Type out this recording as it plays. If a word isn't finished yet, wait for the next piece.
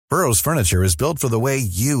Burrow's furniture is built for the way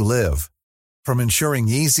you live. From ensuring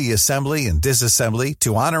easy assembly and disassembly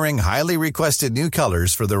to honoring highly requested new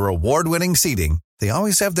colors for their award-winning seating, they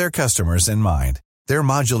always have their customers in mind. Their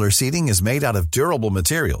modular seating is made out of durable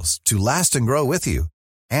materials to last and grow with you.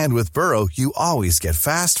 And with Burrow, you always get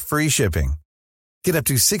fast, free shipping. Get up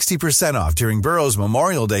to 60% off during Burrow's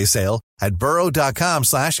Memorial Day sale at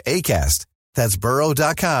burrow.com/ACAST. That's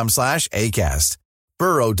burrow.com/ACAST.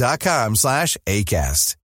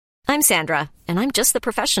 burrow.com/ACAST. I'm Sandra, and I'm just the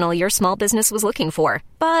professional your small business was looking for.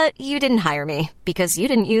 But you didn't hire me because you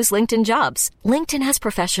didn't use LinkedIn Jobs. LinkedIn has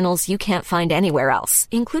professionals you can't find anywhere else,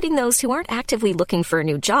 including those who aren't actively looking for a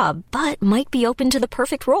new job, but might be open to the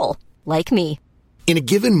perfect role, like me. In a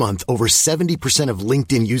given month, over 70% of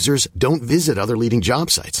LinkedIn users don't visit other leading job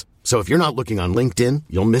sites. So if you're not looking on LinkedIn,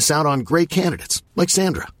 you'll miss out on great candidates like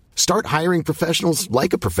Sandra. Start hiring professionals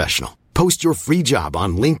like a professional. Post your free job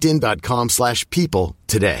on linkedin.com/people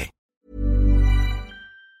today.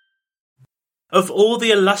 Of all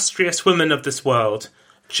the illustrious women of this world,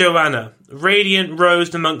 Joanna, radiant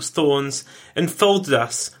rose amongst thorns, enfolded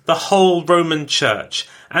us, the whole Roman Church,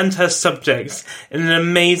 and her subjects in an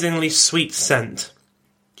amazingly sweet scent.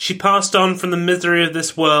 She passed on from the misery of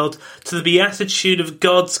this world to the beatitude of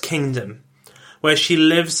God's kingdom, where she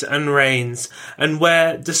lives and reigns, and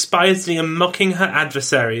where, despising and mocking her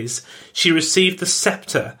adversaries, she received the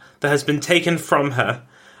sceptre that has been taken from her,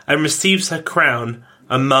 and receives her crown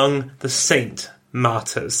among the saint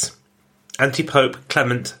martyrs. Antipope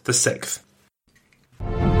Clement VI.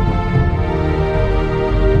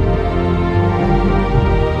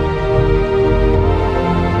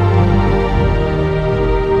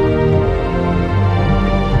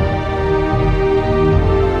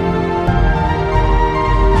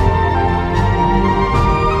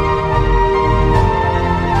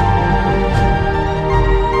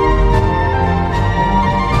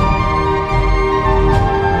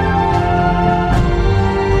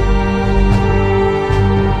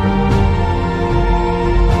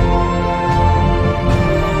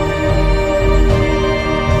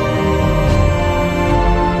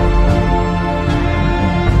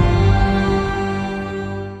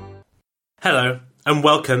 Hello, and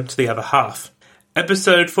welcome to The Other Half.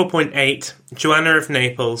 Episode 4.8, Joanna of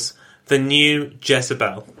Naples, the new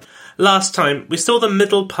Jezebel. Last time, we saw the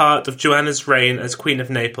middle part of Joanna's reign as Queen of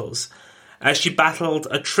Naples, as she battled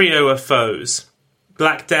a trio of foes: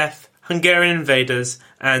 Black Death, Hungarian invaders,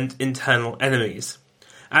 and internal enemies.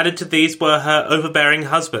 Added to these were her overbearing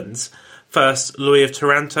husbands, first Louis of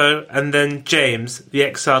Taranto, and then James, the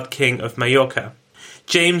exiled king of Majorca.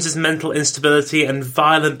 James's mental instability and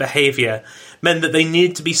violent behaviour meant that they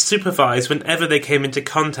needed to be supervised whenever they came into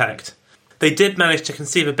contact. They did manage to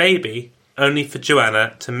conceive a baby, only for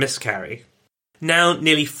Joanna to miscarry. Now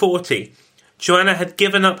nearly 40, Joanna had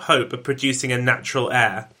given up hope of producing a natural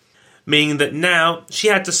heir, meaning that now she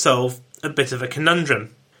had to solve a bit of a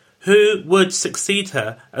conundrum. Who would succeed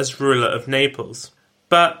her as ruler of Naples?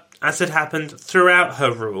 But, as had happened throughout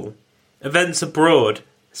her rule, events abroad,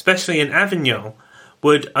 especially in Avignon,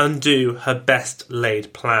 would undo her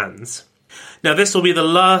best-laid plans. Now, this will be the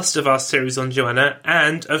last of our series on Joanna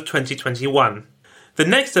and of 2021. The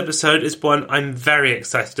next episode is one I'm very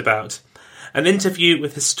excited about. An interview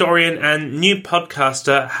with historian and new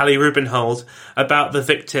podcaster Hallie Rubenhold about the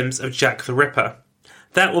victims of Jack the Ripper.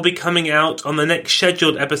 That will be coming out on the next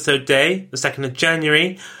scheduled episode day, the 2nd of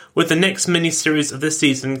January, with the next mini-series of this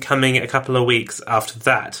season coming a couple of weeks after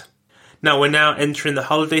that. Now, we're now entering the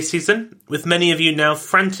holiday season, with many of you now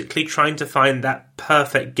frantically trying to find that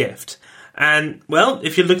perfect gift. And, well,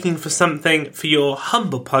 if you're looking for something for your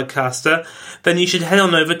humble podcaster, then you should head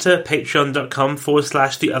on over to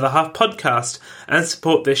patreon.com/The Other Half Podcast and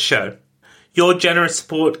support this show. Your generous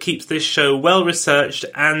support keeps this show well-researched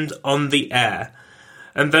and on the air.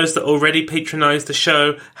 And those that already patronise the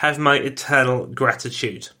show have my eternal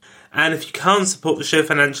gratitude. And if you can't support the show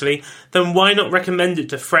financially, then why not recommend it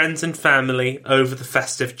to friends and family over the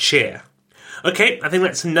festive cheer? Okay, I think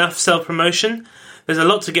that's enough self-promotion. There's a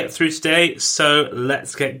lot to get through today, so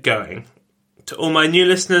let's get going. To all my new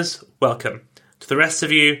listeners, welcome. To the rest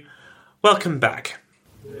of you, welcome back.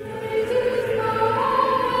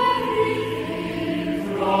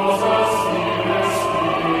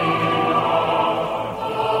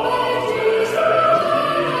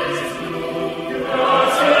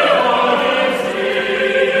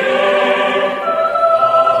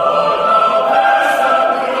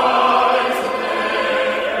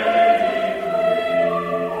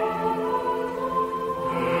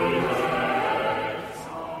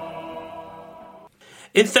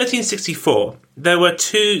 In 1364, there were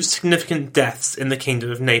two significant deaths in the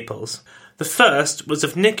Kingdom of Naples. The first was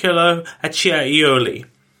of Niccolo Acciaioli,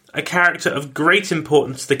 a character of great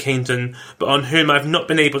importance to the kingdom, but on whom I've not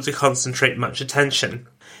been able to concentrate much attention.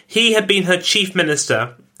 He had been her chief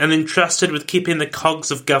minister and entrusted with keeping the cogs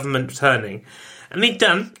of government turning, and he'd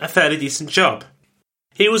done a fairly decent job.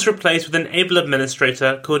 He was replaced with an able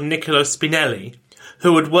administrator called Niccolo Spinelli,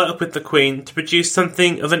 who would work with the Queen to produce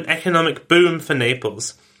something of an economic boom for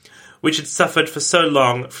Naples, which had suffered for so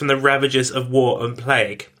long from the ravages of war and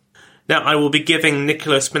plague. Now, I will be giving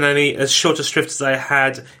Niccolo Spinelli as short a shrift as I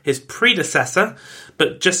had his predecessor,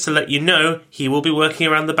 but just to let you know, he will be working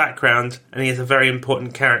around the background, and he is a very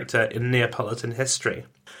important character in Neapolitan history.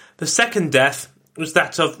 The second death was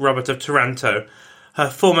that of Robert of Taranto, her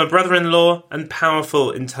former brother-in-law and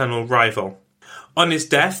powerful internal rival. On his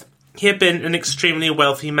death, he had been an extremely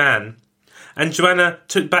wealthy man, and Joanna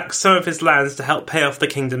took back some of his lands to help pay off the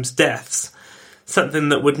kingdom's debts, something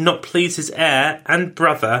that would not please his heir and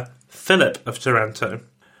brother, Philip of Taranto.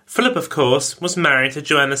 Philip, of course, was married to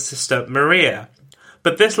Joanna's sister Maria,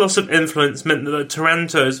 but this loss of influence meant that the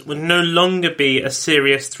Tarantos would no longer be a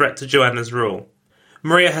serious threat to Joanna's rule.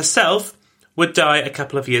 Maria herself would die a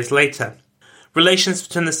couple of years later. Relations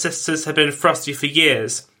between the sisters had been frosty for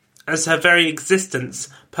years, as her very existence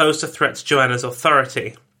posed a threat to Joanna's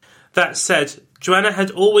authority. That said, Joanna had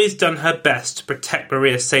always done her best to protect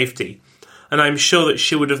Maria's safety, and I am sure that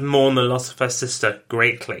she would have mourned the loss of her sister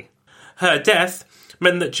greatly. Her death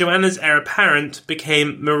meant that Joanna's heir apparent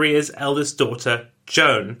became Maria's eldest daughter,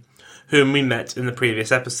 Joan, whom we met in the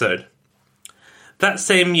previous episode. That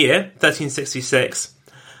same year, 1366,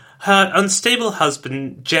 her unstable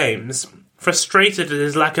husband, James, frustrated at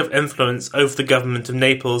his lack of influence over the government of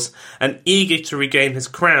Naples and eager to regain his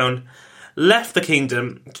crown, left the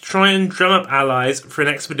kingdom to try and drum up allies for an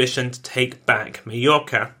expedition to take back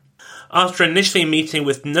Majorca. After initially meeting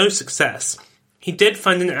with no success, he did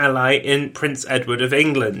find an ally in Prince Edward of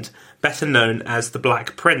England, better known as the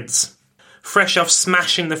Black Prince. Fresh off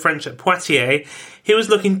smashing the French at Poitiers, he was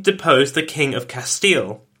looking to depose the King of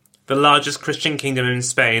Castile, the largest Christian kingdom in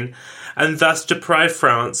Spain, and thus deprive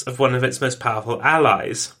France of one of its most powerful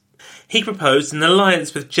allies. He proposed an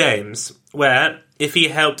alliance with James, where, if he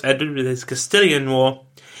helped Edward with his Castilian war,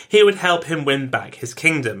 he would help him win back his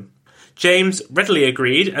kingdom. James readily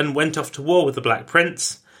agreed and went off to war with the Black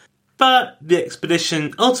Prince, but the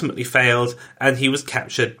expedition ultimately failed and he was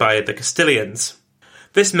captured by the Castilians.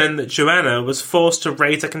 This meant that Joanna was forced to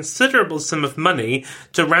raise a considerable sum of money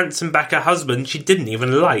to ransom back a husband she didn't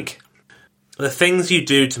even like. The things you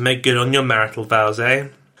do to make good on your marital vows, eh?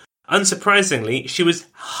 Unsurprisingly, she was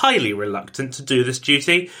highly reluctant to do this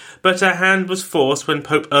duty, but her hand was forced when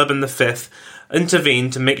Pope Urban V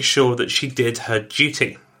intervened to make sure that she did her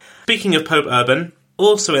duty. Speaking of Pope Urban,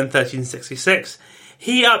 also in 1366,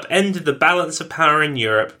 he upended the balance of power in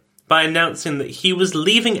Europe by announcing that he was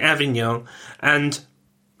leaving Avignon and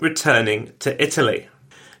returning to Italy.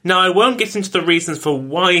 Now, I won't get into the reasons for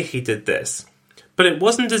why he did this, but it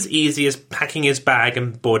wasn't as easy as packing his bag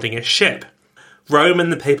and boarding a ship. Rome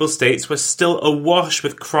and the Papal States were still awash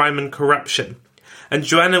with crime and corruption, and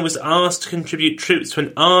Joanna was asked to contribute troops to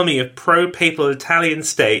an army of pro-papal Italian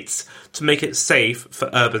states to make it safe for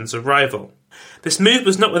Urban's arrival. This move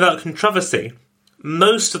was not without controversy.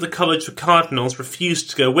 Most of the College of Cardinals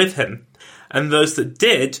refused to go with him, and those that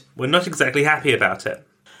did were not exactly happy about it.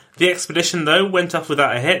 The expedition, though, went off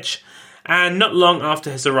without a hitch, and not long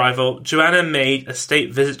after his arrival, Joanna made a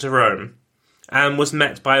state visit to Rome, and was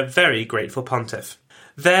met by a very grateful pontiff.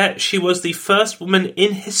 There, she was the first woman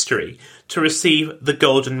in history to receive the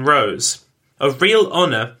Golden Rose, a real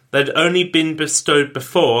honour that had only been bestowed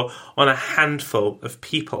before on a handful of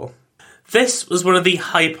people. This was one of the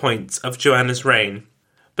high points of Joanna's reign,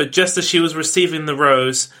 but just as she was receiving the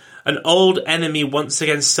rose, an old enemy once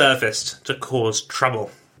again surfaced to cause trouble.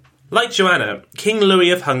 Like Joanna, King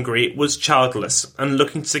Louis of Hungary was childless and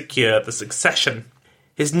looking to secure the succession.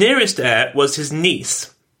 His nearest heir was his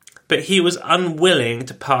niece, but he was unwilling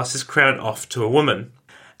to pass his crown off to a woman.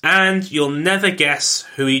 And you'll never guess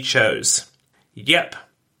who he chose. Yep,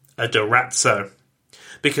 a Durazzo.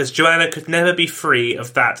 Because Joanna could never be free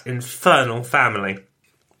of that infernal family.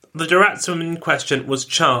 The Durazzo in question was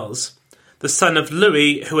Charles, the son of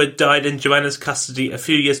Louis, who had died in Joanna's custody a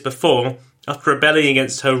few years before after rebelling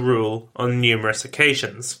against her rule on numerous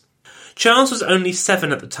occasions. Charles was only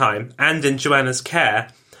 7 at the time and in Joanna's care,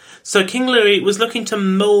 so King Louis was looking to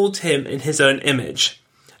mould him in his own image,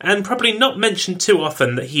 and probably not mentioned too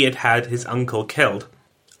often that he had had his uncle killed.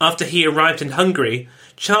 After he arrived in Hungary,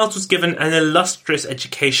 Charles was given an illustrious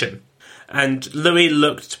education, and Louis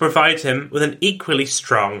looked to provide him with an equally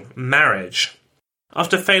strong marriage.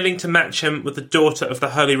 After failing to match him with the daughter of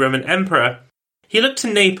the Holy Roman Emperor, he looked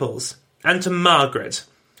to Naples and to Margaret,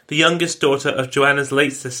 the youngest daughter of Joanna's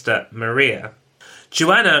late sister, Maria.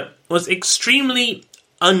 Joanna was extremely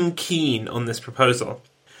unkeen on this proposal.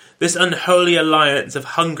 This unholy alliance of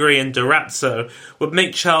Hungary and Durazzo would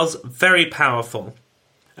make Charles very powerful,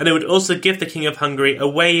 and it would also give the King of Hungary a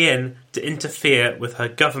way in to interfere with her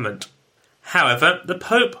government. However, the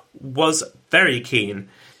Pope was very keen.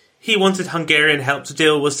 He wanted Hungarian help to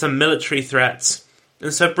deal with some military threats,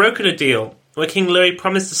 and so brokered a deal where King Louis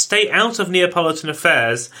promised to stay out of Neapolitan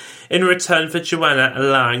affairs in return for Joanna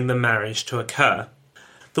allowing the marriage to occur.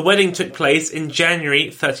 The wedding took place in January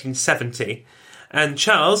 1370, and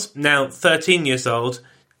Charles, now 13 years old,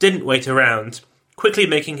 didn't wait around, quickly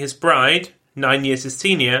making his bride, 9 years his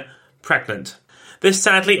senior, pregnant. This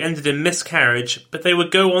sadly ended in miscarriage, but they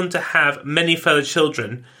would go on to have many further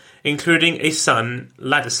children, including a son,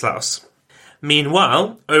 Ladislaus.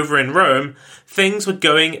 Meanwhile, over in Rome, things were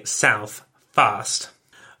going south fast.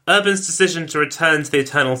 Urban's decision to return to the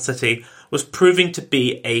Eternal City was proving to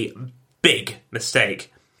be a big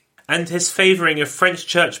mistake, and his favouring of French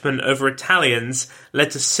churchmen over Italians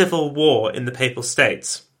led to civil war in the Papal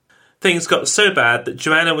States. Things got so bad that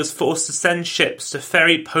Joanna was forced to send ships to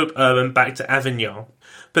ferry Pope Urban back to Avignon,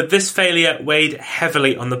 but this failure weighed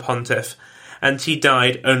heavily on the pontiff, and he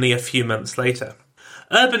died only a few months later.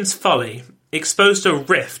 Urban's folly exposed a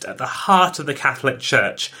rift at the heart of the Catholic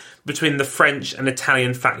Church between the French and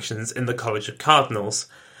Italian factions in the College of Cardinals,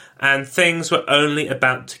 and things were only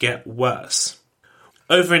about to get worse.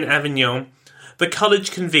 Over in Avignon, the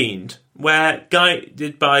college convened, where,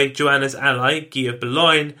 guided by Joanna's ally, Guy of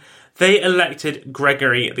Boulogne, they elected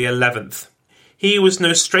Gregory XI. He was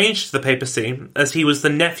no stranger to the papacy, as he was the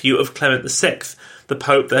nephew of Clement VI, the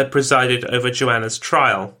pope that had presided over Joanna's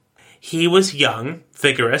trial. He was young,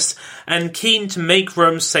 vigorous, and keen to make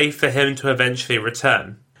Rome safe for him to eventually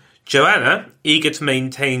return. Joanna, eager to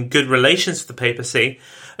maintain good relations with the papacy,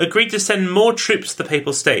 agreed to send more troops to the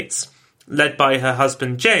Papal States, led by her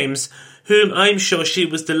husband James, whom I'm sure she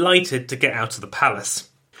was delighted to get out of the palace.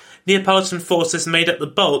 Neapolitan forces made up the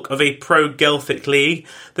bulk of a pro-Guelphic league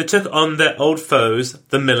that took on their old foes,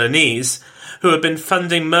 the Milanese, who had been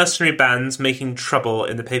funding mercenary bands making trouble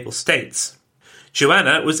in the Papal States.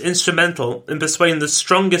 Joanna was instrumental in persuading the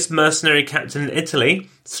strongest mercenary captain in Italy,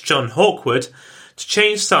 Sir John Hawkwood, to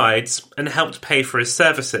change sides and helped pay for his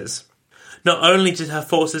services. Not only did her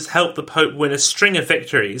forces help the Pope win a string of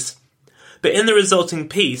victories, but in the resulting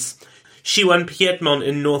peace, she won Piedmont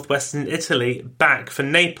in northwestern Italy back for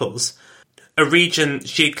Naples, a region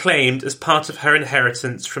she had claimed as part of her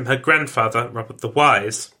inheritance from her grandfather, Robert the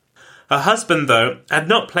Wise. Her husband, though, had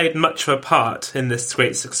not played much of a part in this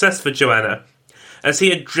great success for Joanna, as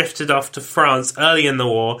he had drifted off to France early in the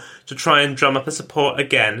war to try and drum up a support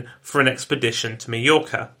again for an expedition to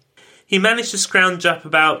Majorca. He managed to scrounge up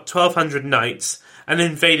about 1,200 knights and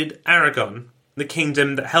invaded Aragon, the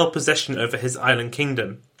kingdom that held possession over his island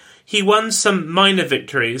kingdom. He won some minor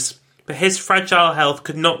victories, but his fragile health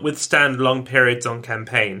could not withstand long periods on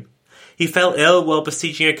campaign. He fell ill while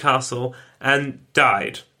besieging a castle and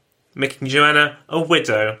died, making Joanna a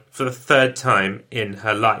widow for the third time in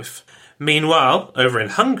her life. Meanwhile, over in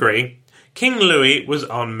Hungary, King Louis was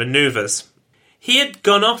on manoeuvres. He had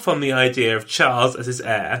gone off on the idea of Charles as his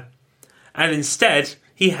heir, and instead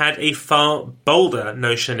he had a far bolder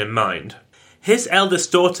notion in mind. His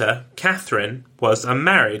eldest daughter, Catherine, was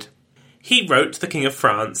unmarried. He wrote to the King of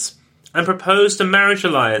France and proposed a marriage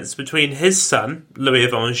alliance between his son, Louis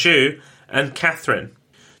of Anjou, and Catherine.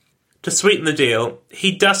 To sweeten the deal,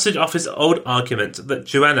 he dusted off his old argument that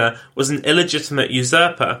Joanna was an illegitimate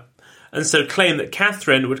usurper, and so claimed that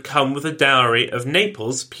Catherine would come with a dowry of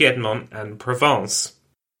Naples, Piedmont, and Provence.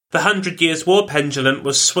 The 100 Years' War pendulum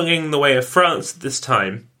was swinging the way of France at this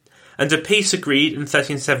time, and a peace agreed in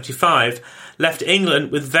 1375 left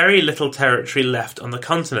England with very little territory left on the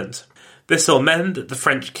continent. This all meant that the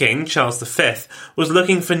French king, Charles V, was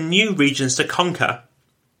looking for new regions to conquer,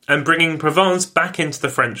 and bringing Provence back into the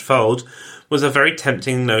French fold was a very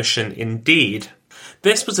tempting notion indeed.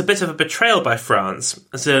 This was a bit of a betrayal by France,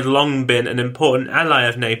 as it had long been an important ally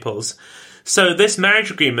of Naples, so this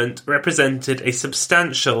marriage agreement represented a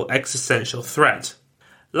substantial existential threat.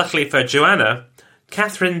 Luckily for Joanna,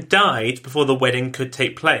 Catherine died before the wedding could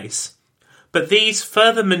take place, but these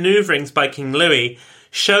further manoeuvrings by King Louis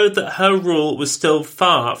showed that her rule was still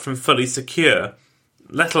far from fully secure,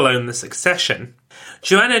 let alone the succession.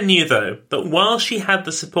 Joanna knew, though, that while she had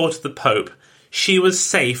the support of the Pope, she was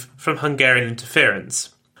safe from Hungarian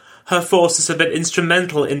interference. Her forces had been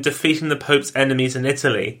instrumental in defeating the Pope's enemies in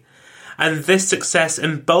Italy, and this success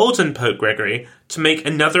emboldened Pope Gregory to make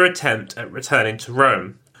another attempt at returning to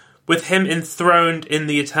Rome. With him enthroned in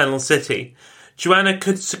the Eternal City, Joanna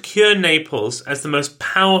could secure Naples as the most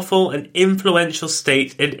powerful and influential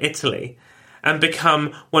state in Italy, and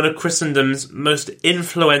become one of Christendom's most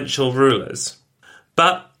influential rulers.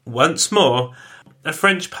 But, once more, a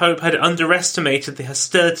French pope had underestimated the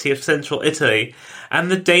hostility of central Italy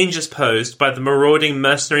and the dangers posed by the marauding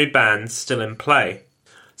mercenary bands still in play.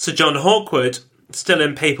 Sir John Hawkwood, still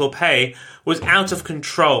in papal pay, was out of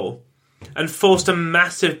control and forced a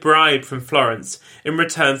massive bribe from Florence in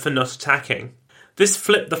return for not attacking. This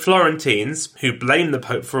flipped the Florentines, who blamed the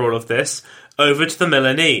Pope for all of this, over to the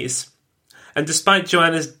Milanese. And despite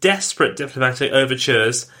Joanna's desperate diplomatic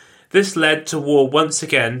overtures, this led to war once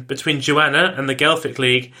again between Joanna and the Guelphic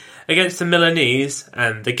League against the Milanese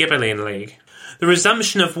and the Ghibelline League. The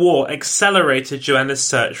resumption of war accelerated Joanna's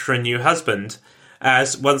search for a new husband,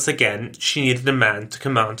 as once again she needed a man to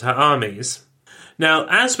command her armies. Now,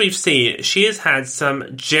 as we've seen, she has had some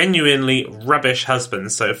genuinely rubbish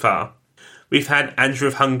husbands so far. We've had Andrew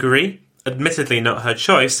of Hungary, admittedly not her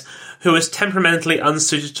choice, who was temperamentally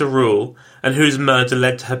unsuited to rule, and whose murder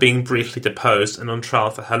led to her being briefly deposed and on trial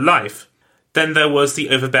for her life. Then there was the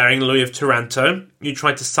overbearing Louis of Taranto, who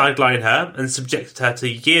tried to sideline her and subjected her to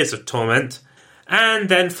years of torment. And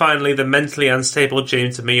then finally the mentally unstable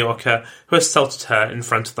James of Majorca, who assaulted her in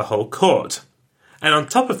front of the whole court. And on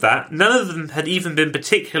top of that, none of them had even been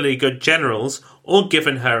particularly good generals or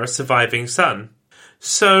given her a surviving son.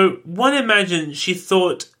 So one imagines she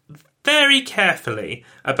thought very carefully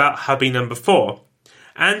about hubby number 4,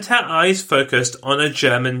 and her eyes focused on a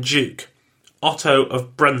German duke, Otto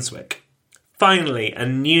of Brunswick. Finally, a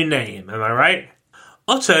new name, am I right?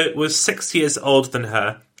 Otto was 6 years older than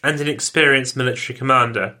her and an experienced military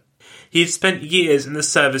commander. He had spent years in the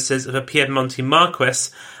services of a Piedmontese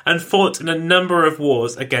marquess and fought in a number of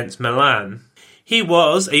wars against Milan. He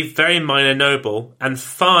was a very minor noble and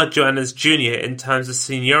far Joanna's junior in terms of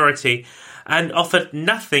seniority, and offered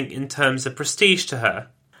nothing in terms of prestige to her.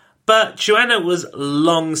 But Joanna was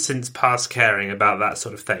long since past caring about that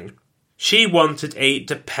sort of thing. She wanted a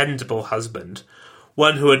dependable husband,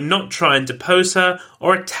 one who would not try and depose her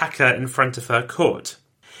or attack her in front of her court.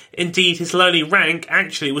 Indeed, his lowly rank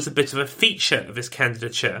actually was a bit of a feature of his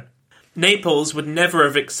candidature. Naples would never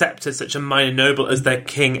have accepted such a minor noble as their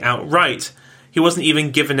king outright. He wasn't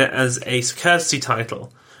even given it as a courtesy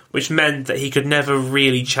title, which meant that he could never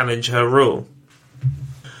really challenge her rule.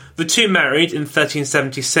 The two married in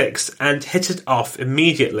 1376 and hit it off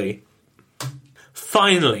immediately.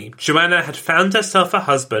 Finally, Joanna had found herself a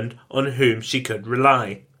husband on whom she could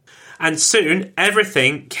rely. And soon,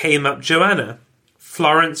 everything came up Joanna.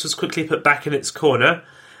 Florence was quickly put back in its corner,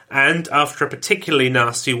 and after a particularly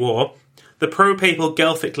nasty war, the pro-papal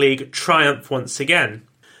Guelphic League triumphed once again,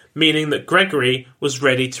 meaning that Gregory was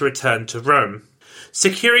ready to return to Rome.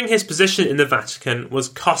 Securing his position in the Vatican was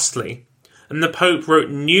costly, and the Pope wrote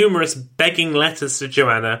numerous begging letters to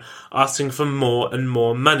Joanna asking for more and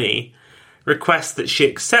more money, requests that she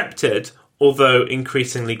accepted, although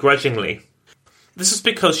increasingly grudgingly. This was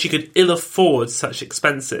because she could ill afford such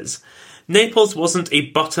expenses. Naples wasn't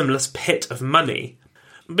a bottomless pit of money,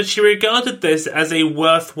 but she regarded this as a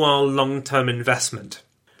worthwhile long-term investment.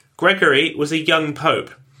 Gregory was a young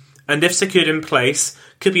pope, and if secured in place,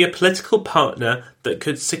 could be a political partner that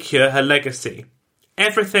could secure her legacy.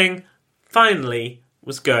 Everything, finally,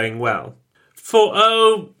 was going well.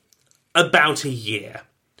 For, about a year,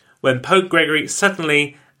 when Pope Gregory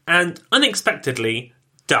suddenly and unexpectedly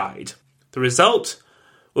died. The result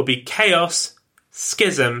will be chaos,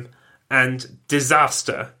 schism, and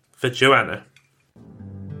disaster for Joanna.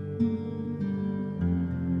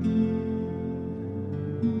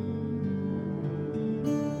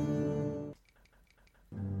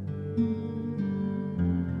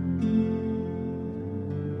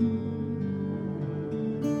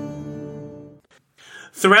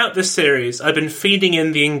 Throughout this series, I've been feeding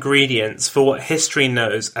in the ingredients for what history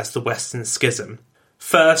knows as the Western Schism.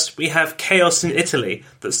 First, we have chaos in Italy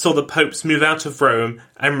that saw the popes move out of Rome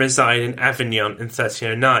and reside in Avignon in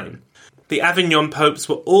 1309. The Avignon popes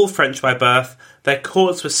were all French by birth, their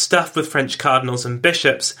courts were stuffed with French cardinals and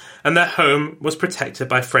bishops, and their home was protected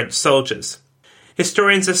by French soldiers.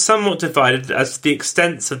 Historians are somewhat divided as to the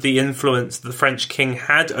extent of the influence the French king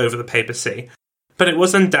had over the papacy, but it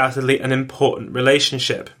was undoubtedly an important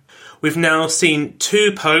relationship. We've now seen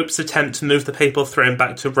 2 popes attempt to move the papal throne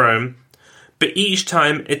back to Rome, but each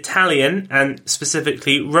time Italian, and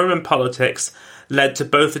specifically Roman politics, led to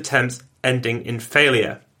both attempts ending in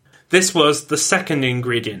failure. This was the second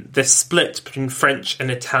ingredient, this split between French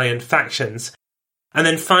and Italian factions, And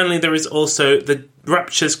then finally there is also the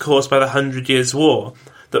ruptures caused by the 100 Years' War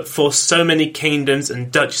that forced so many kingdoms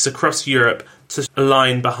and duchies across Europe to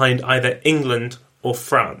align behind either England or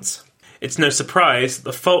France. It's no surprise that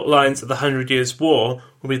the fault lines of the 100 Years' War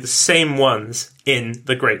will be the same ones in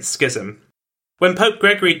the Great Schism. When Pope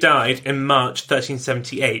Gregory died in March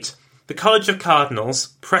 1378, the College of Cardinals,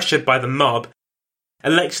 pressured by the mob,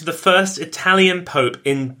 elected the first Italian pope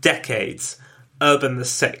in decades, Urban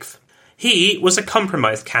VI. He was a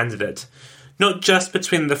compromise candidate, not just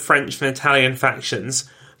between the French and Italian factions,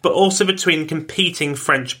 but also between competing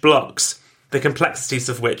French blocs, the complexities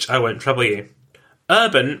of which I won't trouble you.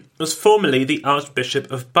 Urban was formerly the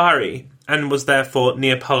Archbishop of Bari, and was therefore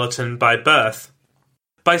Neapolitan by birth.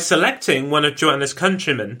 By selecting one of Joanna's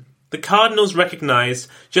countrymen, the cardinals recognised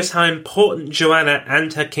just how important Joanna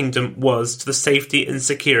and her kingdom was to the safety and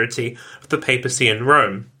security of the papacy in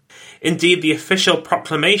Rome. Indeed, the official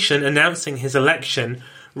proclamation announcing his election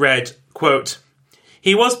read, quote,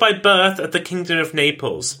 "He was by birth of the kingdom of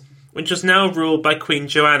Naples, which was now ruled by Queen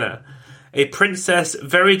Joanna, a princess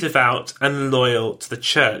very devout and loyal to the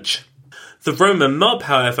church." The Roman mob,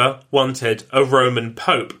 however, wanted a Roman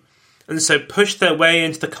pope, and so pushed their way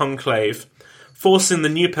into the conclave, forcing the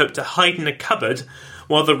new pope to hide in a cupboard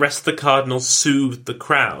while the rest of the cardinals soothed the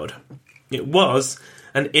crowd. It was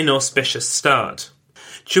an inauspicious start.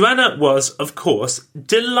 Joanna was, of course,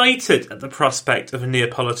 delighted at the prospect of a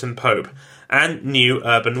Neapolitan pope, and knew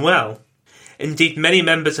Urban well. Indeed, many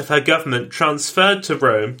members of her government transferred to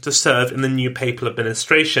Rome to serve in the new papal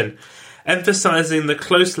administration, emphasising the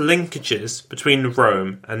close linkages between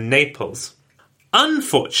Rome and Naples.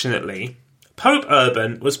 Unfortunately, Pope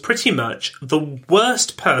Urban was pretty much the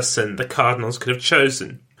worst person the cardinals could have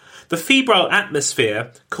chosen. The febrile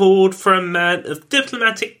atmosphere called for a man of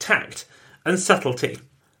diplomatic tact and subtlety.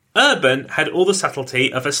 Urban had all the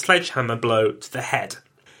subtlety of a sledgehammer blow to the head.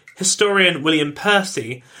 Historian William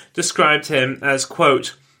Percy described him as,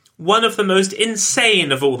 quote, "one of the most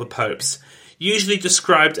insane of all the popes, usually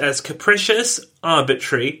described as capricious,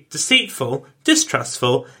 arbitrary, deceitful,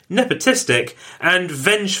 distrustful, nepotistic, and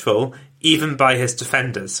vengeful even by his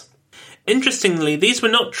defenders." Interestingly, these were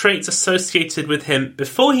not traits associated with him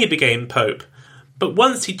before he became pope, but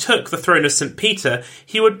once he took the throne of St. Peter,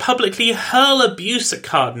 he would publicly hurl abuse at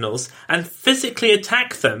cardinals and physically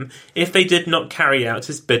attack them if they did not carry out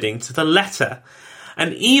his bidding to the letter,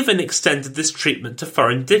 and even extended this treatment to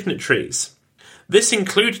foreign dignitaries. This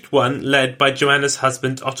included one led by Joanna's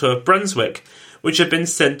husband Otto of Brunswick, which had been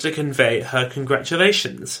sent to convey her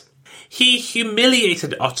congratulations. He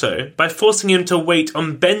humiliated Otto by forcing him to wait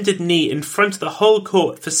on bended knee in front of the whole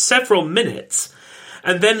court for several minutes,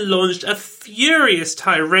 and then launched a furious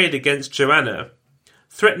tirade against Joanna,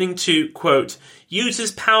 threatening to, quote, "use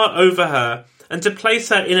his power over her and to place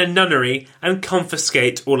her in a nunnery and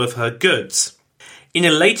confiscate all of her goods." In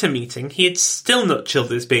a later meeting, he had still not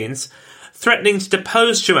chilled his beans, threatening to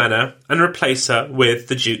depose Joanna and replace her with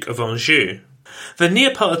the Duke of Anjou. The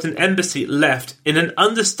Neapolitan embassy left in an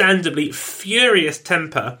understandably furious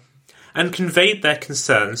temper and conveyed their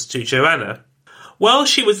concerns to Joanna. While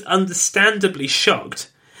she was understandably shocked,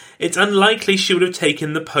 it's unlikely she would have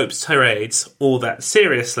taken the Pope's tirades all that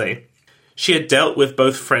seriously. She had dealt with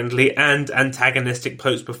both friendly and antagonistic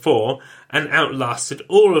popes before, and outlasted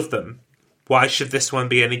all of them. Why should this one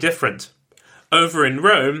be any different? Over in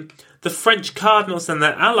Rome, the French cardinals and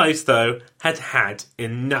their allies, though, had had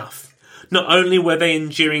enough. Not only were they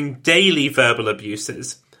enduring daily verbal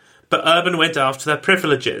abuses, but Urban went after their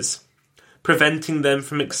privileges, preventing them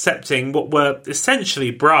from accepting what were essentially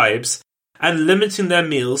bribes, and limiting their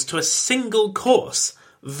meals to a single course.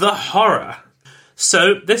 The horror!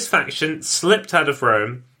 So this faction slipped out of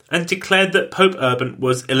Rome and declared that Pope Urban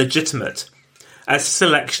was illegitimate, as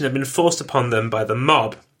selection had been forced upon them by the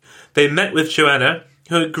mob. They met with Joanna,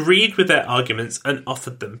 who agreed with their arguments and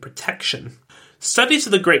offered them protection. Studies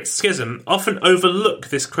of the Great Schism often overlook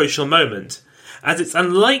this crucial moment, as it's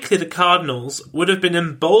unlikely the cardinals would have been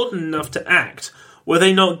emboldened enough to act were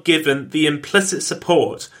they not given the implicit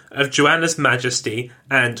support of Joanna's Majesty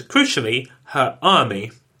and, crucially, her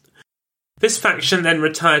army. This faction then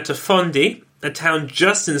retired to Fondi, a town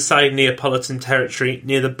just inside Neapolitan territory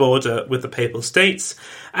near the border with the Papal States,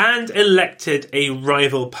 and elected a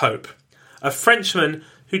rival pope, a Frenchman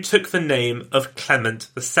who took the name of Clement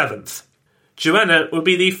VII. Joanna would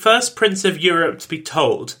be the first prince of Europe to be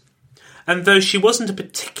told, and though she wasn't a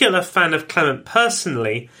particular fan of Clement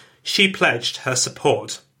personally, she pledged her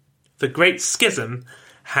support. The Great Schism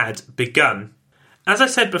had begun. As I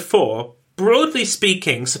said before, broadly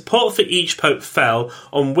speaking, support for each pope fell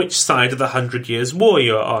on which side of the 100 Years' War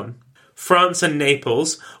you are on. France and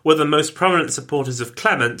Naples were the most prominent supporters of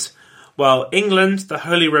Clement, while England, the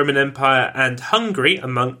Holy Roman Empire, and Hungary,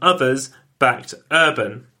 among others, backed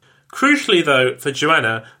Urban. Crucially, though, for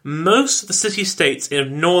Joanna, most of the city-states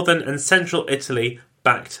in northern and central Italy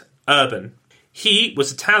backed Urban. He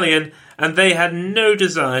was Italian, and they had no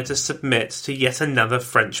desire to submit to yet another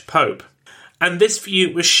French pope. And this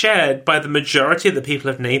view was shared by the majority of the people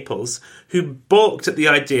of Naples, who balked at the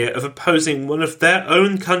idea of opposing one of their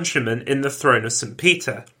own countrymen in the throne of St.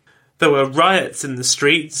 Peter. There were riots in the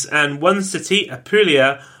streets, and one city,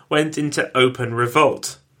 Apulia, went into open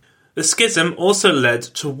revolt. The schism also led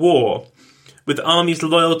to war, with armies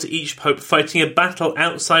loyal to each pope fighting a battle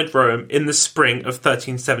outside Rome in the spring of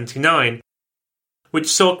 1379,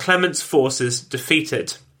 which saw Clement's forces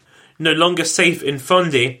defeated. No longer safe in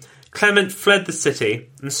Fondi, Clement fled the city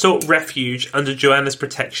and sought refuge under Joanna's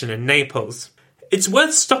protection in Naples. It's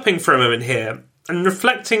worth stopping for a moment here and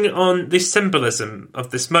reflecting on the symbolism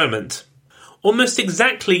of this moment. Almost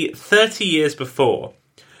exactly 30 years before,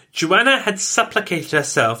 Joanna had supplicated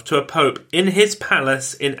herself to a pope in his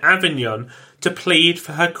palace in Avignon to plead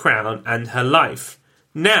for her crown and her life.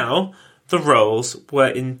 Now, the roles were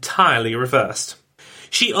entirely reversed.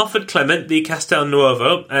 She offered Clement the Castel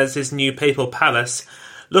Nuovo as his new papal palace,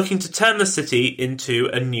 looking to turn the city into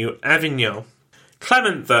a new Avignon.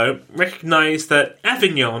 Clement, though, recognised that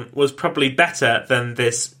Avignon was probably better than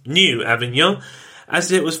this new Avignon,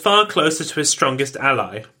 as it was far closer to his strongest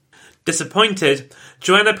ally. Disappointed,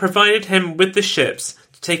 Joanna provided him with the ships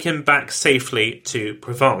to take him back safely to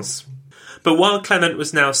Provence. But while Clement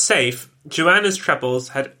was now safe, Joanna's troubles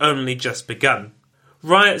had only just begun.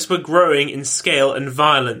 Riots were growing in scale and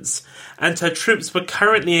violence, and her troops were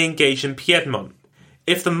currently engaged in Piedmont.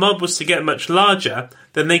 If the mob was to get much larger,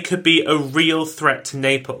 then they could be a real threat to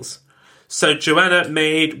Naples. So Joanna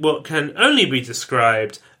made what can only be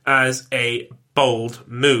described as a bold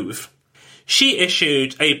move. She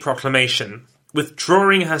issued a proclamation,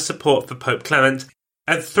 withdrawing her support for Pope Clement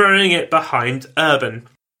and throwing it behind Urban,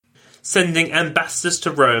 sending ambassadors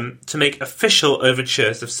to Rome to make official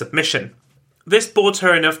overtures of submission. This bought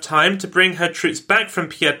her enough time to bring her troops back from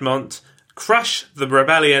Piedmont, crush the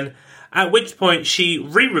rebellion, at which point she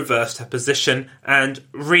re-reversed her position and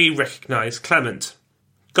re-recognised Clement.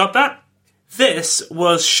 Got that? This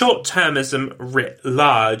was short-termism writ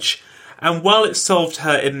large, and while it solved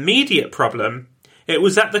her immediate problem, it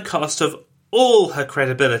was at the cost of all her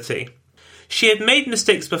credibility. She had made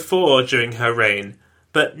mistakes before during her reign,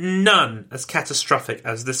 but none as catastrophic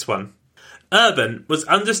as this one. Urban was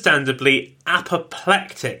understandably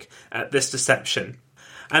apoplectic at this deception,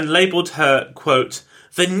 and labelled her, quote,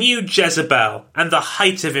 the new Jezebel and the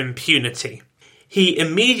height of impunity. He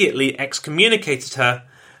immediately excommunicated her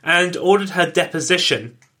and ordered her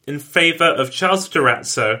deposition in favour of Charles of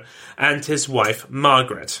Durazzo and his wife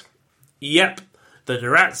Margaret. Yep, the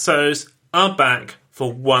Durazzos are back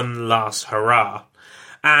for one last hurrah.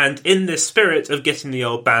 And in this spirit of getting the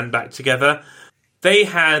old band back together, they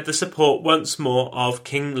had the support once more of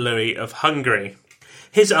King Louis of Hungary.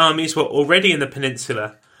 His armies were already in the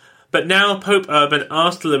peninsula, but now Pope Urban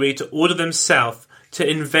asked Louis to order them south to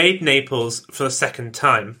invade Naples for the second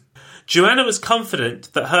time. Joanna was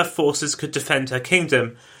confident that her forces could defend her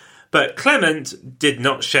kingdom, but Clement did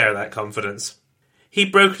not share that confidence. He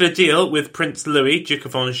brokered a deal with Prince Louis, Duke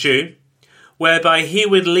of Anjou, whereby he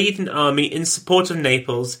would lead an army in support of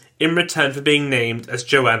Naples in return for being named as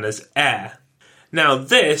Joanna's heir. Now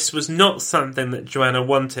this was not something that Joanna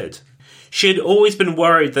wanted. She had always been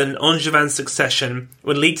worried that an Angevin succession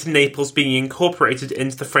would lead to Naples being incorporated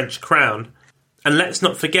into the French crown. And let's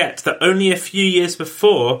not forget that only a few years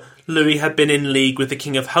before, Louis had been in league with the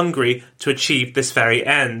King of Hungary to achieve this very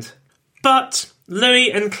end. But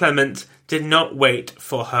Louis and Clement did not wait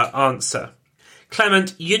for her answer.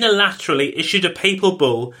 Clement unilaterally issued a papal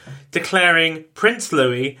bull declaring Prince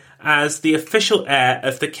Louis as the official heir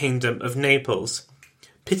of the Kingdom of Naples,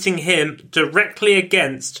 pitting him directly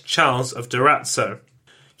against Charles of Durazzo.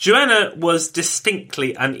 Joanna was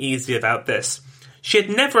distinctly uneasy about this. She had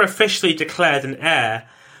never officially declared an heir,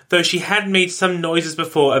 though she had made some noises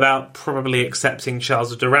before about probably accepting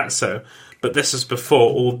Charles of Durazzo, but this was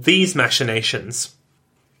before all these machinations.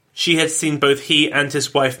 She had seen both he and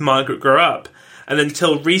his wife Margaret grow up, and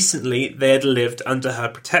until recently they had lived under her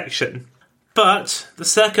protection. But the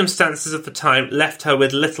circumstances of the time left her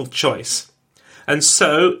with little choice. And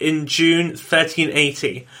so, in June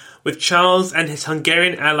 1380, with Charles and his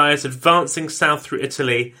Hungarian allies advancing south through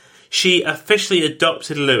Italy, she officially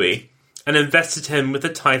adopted Louis and invested him with the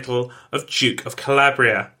title of Duke of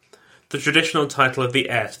Calabria, the traditional title of the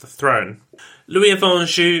heir to the throne. Louis of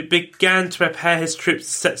Anjou began to prepare his troops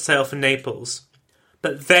to set sail for Naples.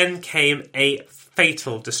 But then came a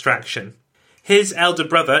fatal distraction. His elder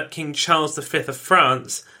brother, King Charles V of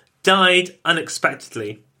France, died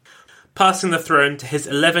unexpectedly, passing the throne to his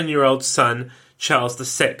 11-year-old son, Charles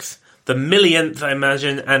VI, the millionth, I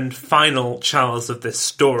imagine, and final Charles of this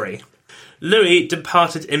story. Louis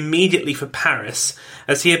departed immediately for Paris,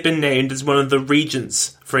 as he had been named as one of the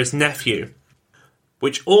regents for his nephew,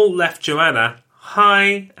 which all left Joanna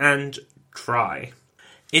high and dry.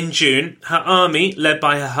 In June, her army, led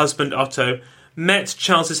by her husband Otto, met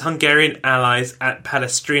Charles's Hungarian allies at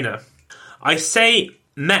Palestrina. I say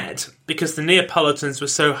met because the Neapolitans were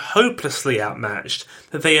so hopelessly outmatched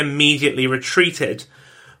that they immediately retreated,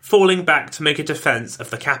 falling back to make a defence of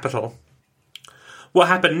the capital. What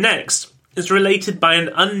happened next is related by an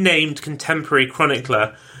unnamed contemporary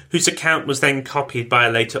chronicler whose account was then copied by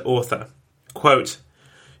a later author. Quote,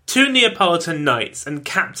 "Two Neapolitan knights and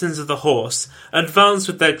captains of the horse advanced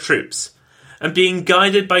with their troops, and being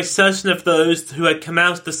guided by certain of those who had come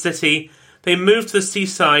out of the city, they moved to the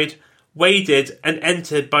seaside, waded, and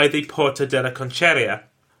entered by the Porta della Concheria.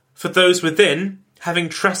 For those within, having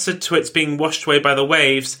trusted to its being washed away by the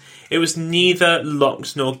waves, it was neither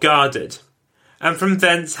locked nor guarded. And from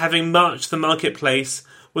thence, having marched to the marketplace,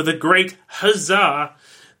 with a great huzzah,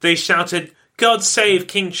 they shouted, 'God save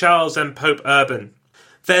King Charles and Pope Urban.'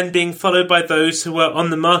 Then, being followed by those who were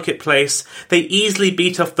on the marketplace, they easily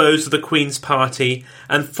beat off those of the Queen's party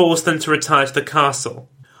and forced them to retire to the castle,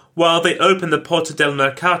 while they opened the Porta del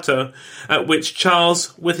Mercato, at which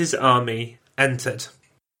Charles, with his army, entered.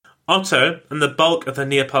 Otto and the bulk of the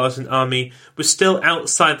Neapolitan army were still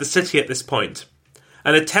outside the city at this point,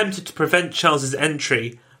 and attempted to prevent Charles's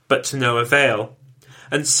entry, but to no avail,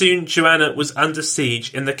 and soon Joanna was under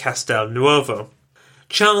siege in the Castel Nuovo.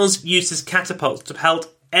 Charles used his catapults to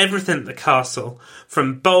pelt everything at the castle,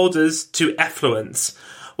 from boulders to effluents,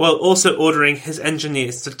 while also ordering his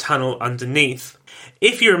engineers to tunnel underneath.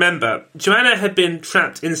 If you remember, Joanna had been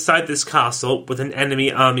trapped inside this castle with an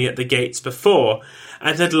enemy army at the gates before,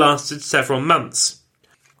 and had lasted several months.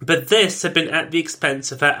 But this had been at the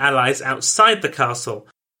expense of her allies outside the castle,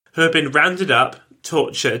 who had been rounded up,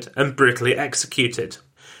 tortured, and brutally executed.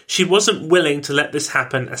 She wasn't willing to let this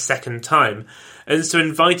happen a second time, and so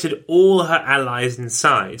invited all her allies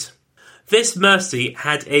inside. This mercy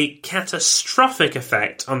had a catastrophic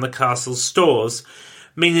effect on the castle's stores,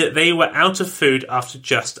 meaning that they were out of food after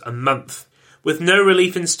just a month, with no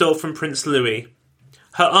relief in store from Prince Louis.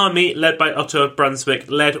 Her army, led by Otto of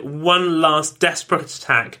Brunswick, led one last desperate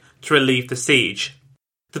attack to relieve the siege.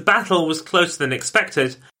 The battle was closer than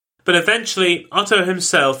expected, but eventually Otto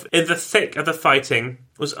himself, in the thick of the fighting,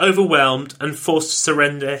 was overwhelmed and forced to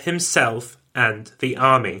surrender himself and the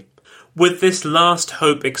army. With this last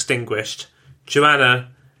hope extinguished,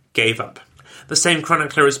 Joanna gave up. The same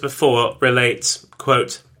chronicler as before relates,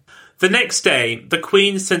 quote, "The next day the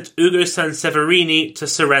Queen sent Ugo Sanseverini to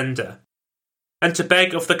surrender, and to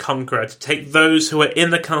beg of the conqueror to take those who were in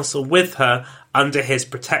the castle with her under his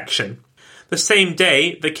protection. The same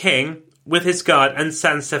day the King, with his guard and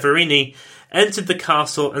Sanseverini, entered the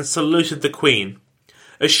castle and saluted the Queen,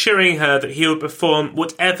 assuring her that he would perform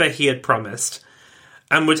whatever he had promised,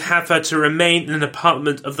 and would have her to remain in an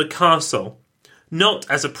apartment of the castle, not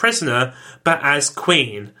as a prisoner, but as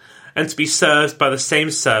Queen, and to be served by the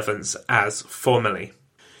same servants as formerly."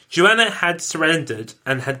 Joanna had surrendered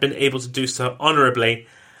and had been able to do so honourably,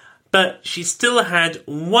 but she still had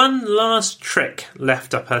one last trick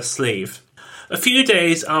left up her sleeve. A few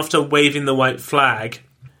days after waving the white flag,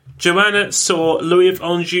 Joanna saw Louis of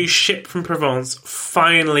Anjou's ship from Provence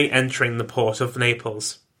finally entering the port of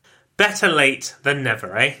Naples. Better late than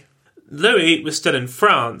never, eh? Louis was still in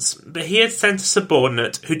France, but he had sent a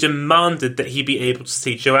subordinate who demanded that he be able to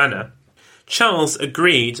see Joanna. Charles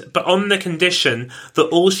agreed, but on the condition that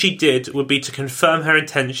all she did would be to confirm her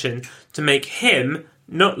intention to make him,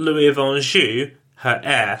 not Louis of Anjou, her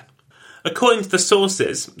heir. According to the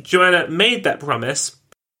sources, Joanna made that promise,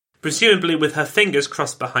 presumably with her fingers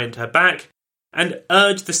crossed behind her back, and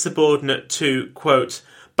urged the subordinate to, quote,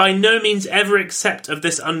 "by no means ever accept of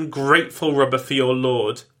this ungrateful robber for your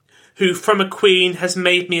lord, who from a queen has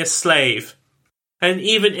made me a slave. And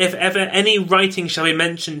even if ever any writing shall be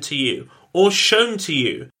mentioned to you, or shown to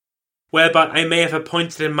you, whereby I may have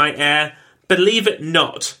appointed him my heir, believe it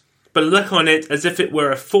not, but look on it as if it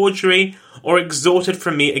were a forgery, or extorted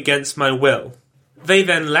from me against my will." They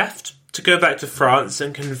then left to go back to France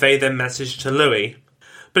and convey their message to Louis.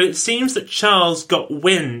 But it seems that Charles got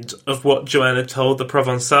wind of what Joanna told the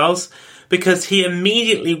Provençals, because he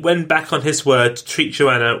immediately went back on his word to treat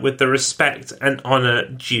Joanna with the respect and honour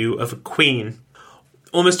due of a queen.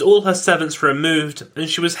 Almost all her servants were removed, and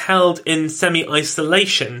she was held in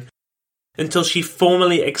semi-isolation until she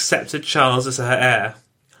formally accepted Charles as her heir.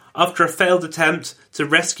 After a failed attempt to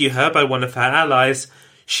rescue her by one of her allies,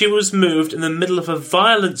 she was moved in the middle of a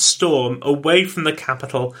violent storm away from the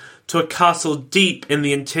capital to a castle deep in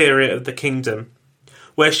the interior of the kingdom,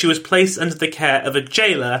 where she was placed under the care of a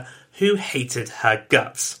jailer who hated her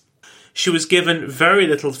guts. She was given very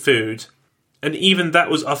little food, and even that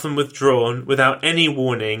was often withdrawn without any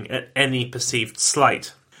warning at any perceived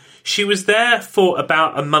slight. She was there for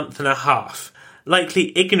about a month and a half,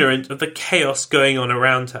 likely ignorant of the chaos going on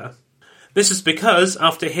around her. This is because,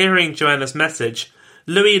 after hearing Joanna's message,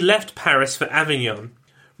 Louis left Paris for Avignon,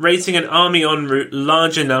 raising an army en route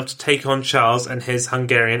large enough to take on Charles and his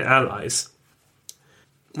Hungarian allies.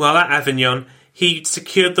 While at Avignon, he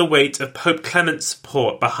secured the weight of Pope Clement's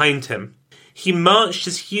support behind him. He marched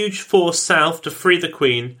his huge force south to free the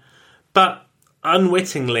Queen, but,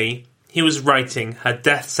 unwittingly, he was writing her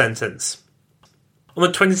death sentence. On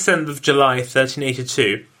the 27th of July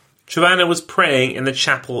 1382, Joanna was praying in the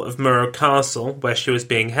chapel of Muro Castle, where she was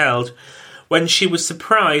being held, when she was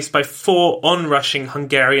surprised by 4 onrushing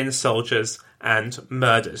Hungarian soldiers and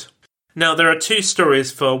murdered. Now, there are 2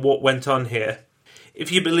 stories for what went on here.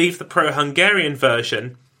 If you believe the pro-Hungarian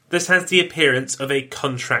version, this has the appearance of a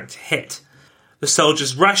contract hit. The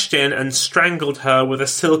soldiers rushed in and strangled her with a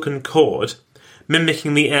silken cord,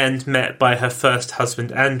 mimicking the end met by her first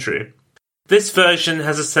husband Andrew. This version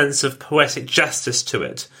has a sense of poetic justice to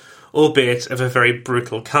it, albeit of a very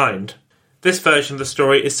brutal kind. This version of the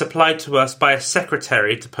story is supplied to us by a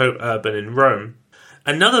secretary to Pope Urban in Rome.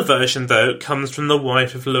 Another version, though, comes from the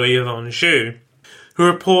wife of Louis of Anjou, who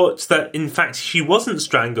reports that in fact she wasn't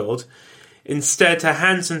strangled. Instead, her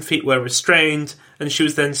hands and feet were restrained, and she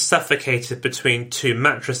was then suffocated between 2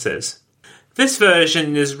 mattresses. This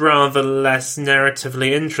version is rather less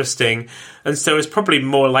narratively interesting, and so is probably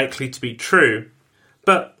more likely to be true.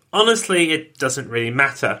 But honestly, it doesn't really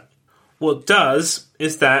matter. What does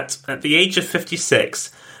is that, at the age of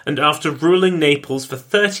 56, and after ruling Naples for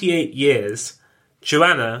 38 years,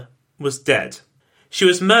 Joanna was dead. She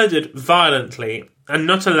was murdered violently and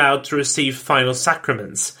not allowed to receive final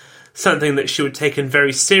sacraments, something that she would taken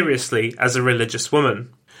very seriously as a religious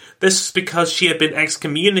woman. This was because she had been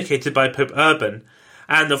excommunicated by Pope Urban,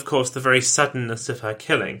 and of course the very suddenness of her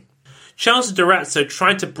killing. Charles of Durazzo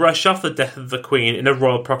tried to brush off the death of the Queen in a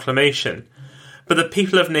royal proclamation, but the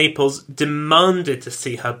people of Naples demanded to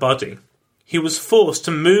see her body. He was forced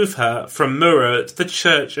to move her from Muro to the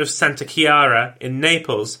church of Santa Chiara in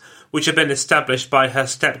Naples, which had been established by her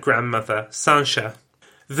step-grandmother, Sancha.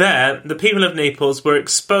 There, the people of Naples were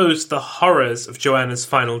exposed to the horrors of Joanna's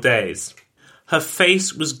final days. Her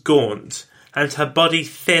face was gaunt, and her body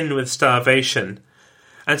thin with starvation,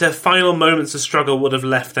 and her final moments of struggle would have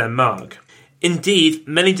left their mark. Indeed,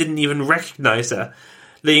 many didn't even recognise her,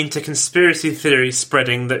 leading to conspiracy theories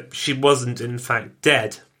spreading that she wasn't in fact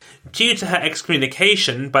dead. Due to her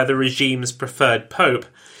excommunication by the regime's preferred pope,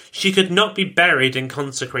 she could not be buried in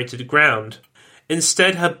consecrated ground.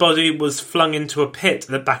 Instead, her body was flung into a pit at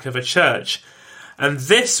the back of a church, and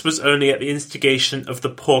this was only at the instigation of the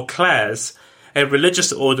Poor Clares, a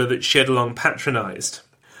religious order that she had long patronised.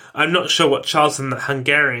 I'm not sure what Charles and the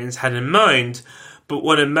Hungarians had in mind, but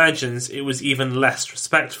one imagines it was even less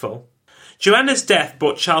respectful. Joanna's death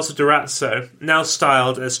brought Charles of Durazzo, now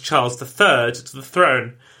styled as Charles III, to the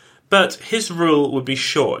throne, but his rule would be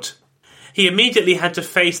short. He immediately had to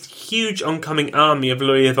face the huge oncoming army of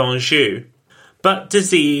Louis of Anjou, but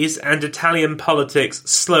disease and Italian politics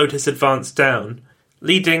slowed his advance down,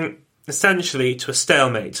 leading, essentially, to a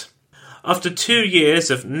stalemate. After 2 years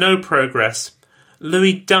of no progress,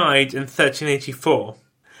 Louis died in 1384,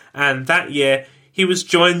 and that year he was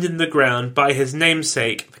joined in the ground by his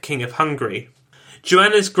namesake, the King of Hungary.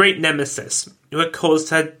 Joanna's great nemesis, who had caused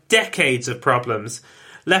her decades of problems,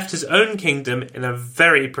 left his own kingdom in a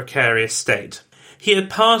very precarious state. He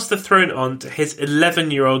had passed the throne on to his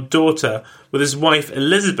 11-year-old daughter, with his wife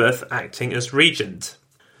Elizabeth acting as regent.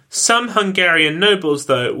 Some Hungarian nobles,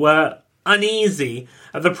 though, were uneasy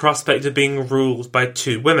at the prospect of being ruled by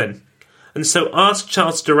 2 women, and so asked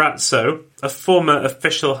Charles Durazzo, a former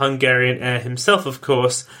official Hungarian heir himself of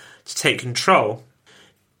course, to take control.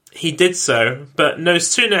 He did so, but no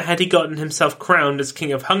sooner had he gotten himself crowned as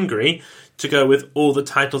King of Hungary, to go with all the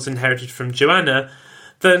titles inherited from Joanna,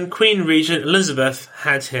 than Queen Regent Elizabeth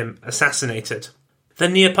had him assassinated. The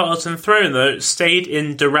Neapolitan throne, though, stayed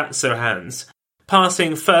in Durazzo hands,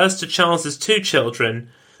 passing first to Charles's 2 children,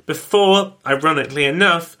 before, ironically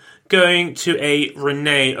enough, going to a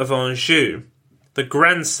René of Anjou, the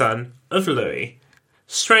grandson of Louis.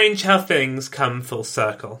 Strange how things come full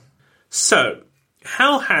circle. So,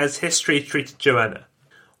 how has history treated Joanna?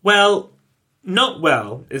 Well, not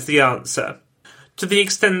well is the answer. To the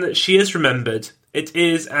extent that she is remembered, it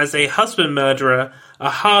is as a husband murderer, a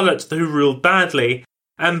harlot who ruled badly,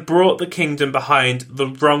 and brought the kingdom behind the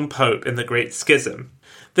wrong pope in the Great Schism.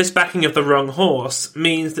 This backing of the wrong horse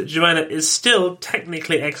means that Joanna is still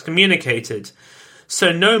technically excommunicated,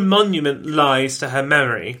 so no monument lies to her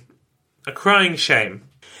memory. A crying shame.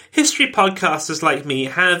 History podcasters like me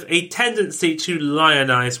have a tendency to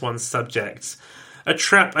lionize one's subjects, a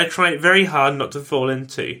trap I try very hard not to fall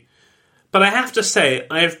into. But I have to say,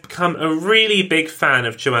 I have become a really big fan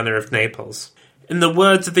of Joanna of Naples. In the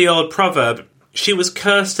words of the old proverb, she was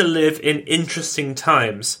cursed to live in interesting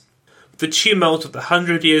times. The tumult of the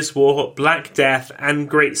 100 Years' War, Black Death, and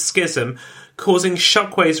Great Schism causing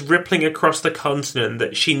shockwaves rippling across the continent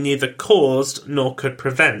that she neither caused nor could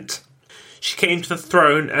prevent. She came to the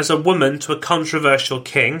throne as a woman to a controversial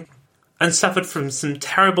king, and suffered from some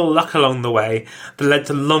terrible luck along the way that led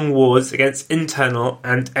to long wars against internal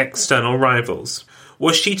and external rivals.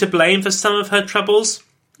 Was she to blame for some of her troubles?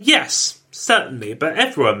 Yes, certainly, but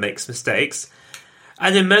everyone makes mistakes.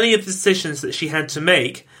 And in many of the decisions that she had to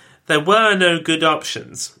make, there were no good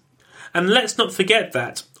options. And let's not forget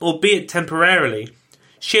that, albeit temporarily,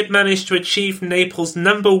 she had managed to achieve Naples'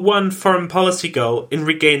 #1 foreign policy goal in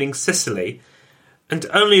regaining Sicily, and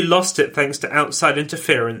only lost it thanks to outside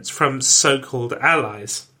interference from so-called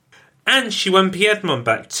allies. And she won Piedmont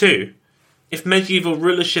back too. If medieval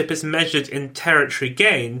rulership is measured in territory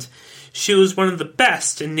gained, she was one of the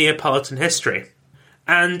best in Neapolitan history.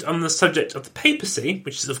 And on the subject of the papacy,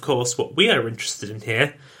 which is of course what we are interested in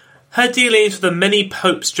here, her dealings with the many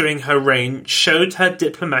popes during her reign showed her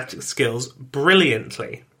diplomatic skills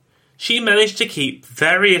brilliantly. She managed to keep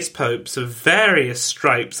various popes of various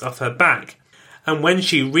stripes off her back, and when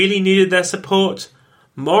she really needed their support,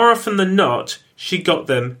 more often than not, she got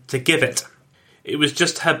them to give it. It was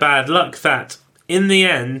just her bad luck that, in the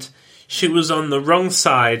end, she was on the wrong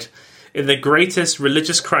side in the greatest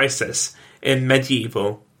religious crisis in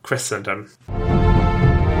medieval Christendom.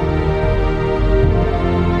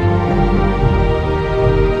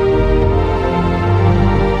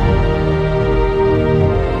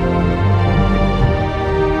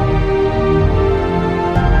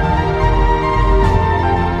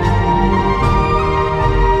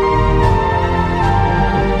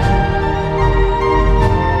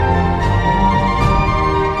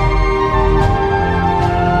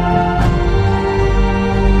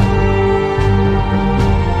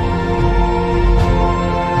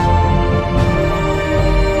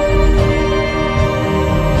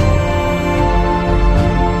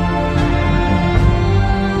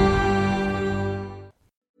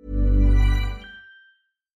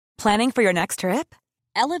 Planning for your next trip?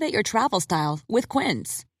 Elevate your travel style with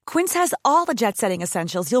Quince. Quince has all the jet-setting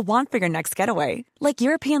essentials you'll want for your next getaway, like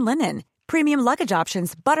European linen, premium luggage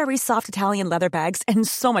options, buttery soft Italian leather bags, and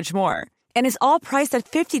so much more. And is all priced at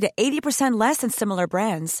 50 to 80% less than similar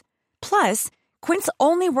brands. Plus, Quince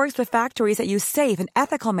only works with factories that use safe and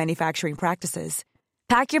ethical manufacturing practices.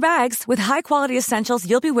 Pack your bags with high-quality essentials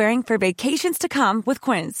you'll be wearing for vacations to come with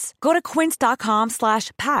Quince. Go to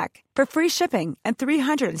quince.com/pack for free shipping and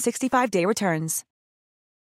 365-day returns.